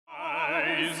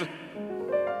pennies.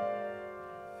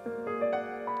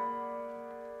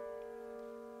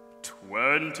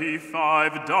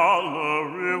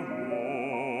 $25 reward.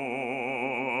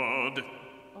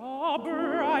 A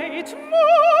bright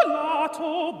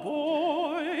mulatto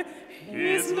boy.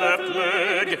 His left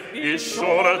leg is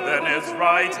shorter than his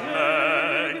right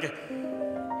leg.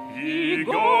 He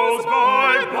goes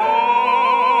by Bob.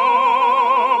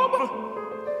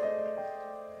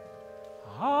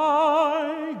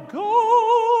 I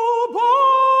go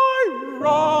by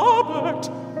Robert.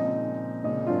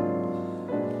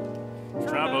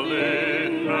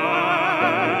 Traveling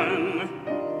man.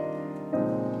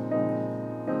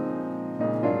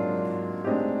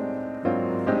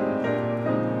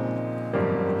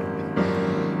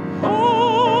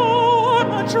 Oh,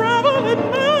 I'm a traveling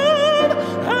man,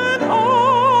 and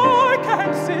I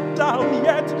can't sit down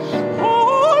yet.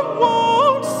 I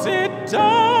won't sit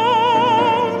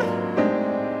down.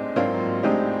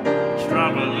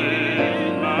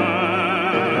 Traveling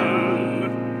man.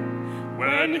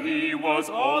 When he was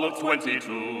all of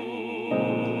 22.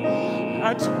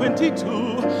 At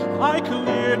 22, I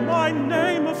cleared my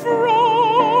name of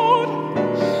fraud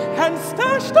and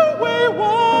stashed away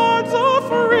wads of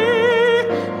free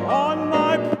on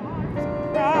my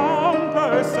brown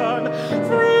person.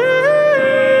 Free.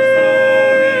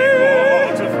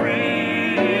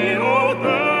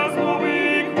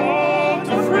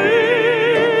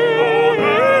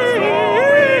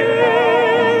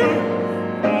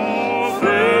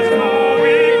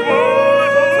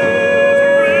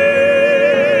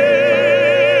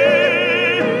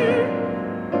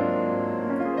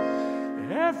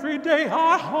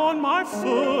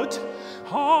 Foot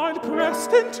hard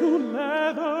pressed into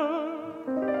leather.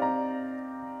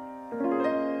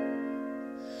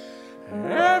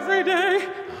 Every day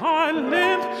I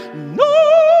limp, no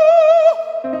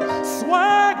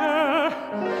swagger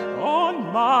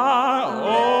on my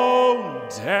own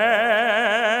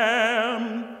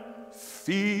damn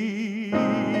feet.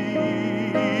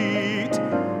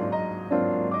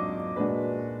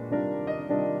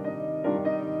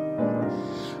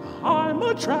 I'm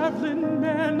a traveling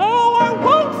man, oh, I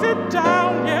won't sit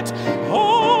down yet.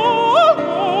 Oh, I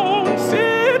won't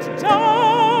sit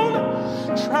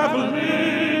down.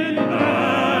 Traveling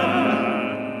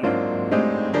man,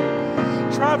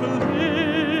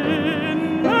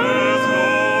 traveling man.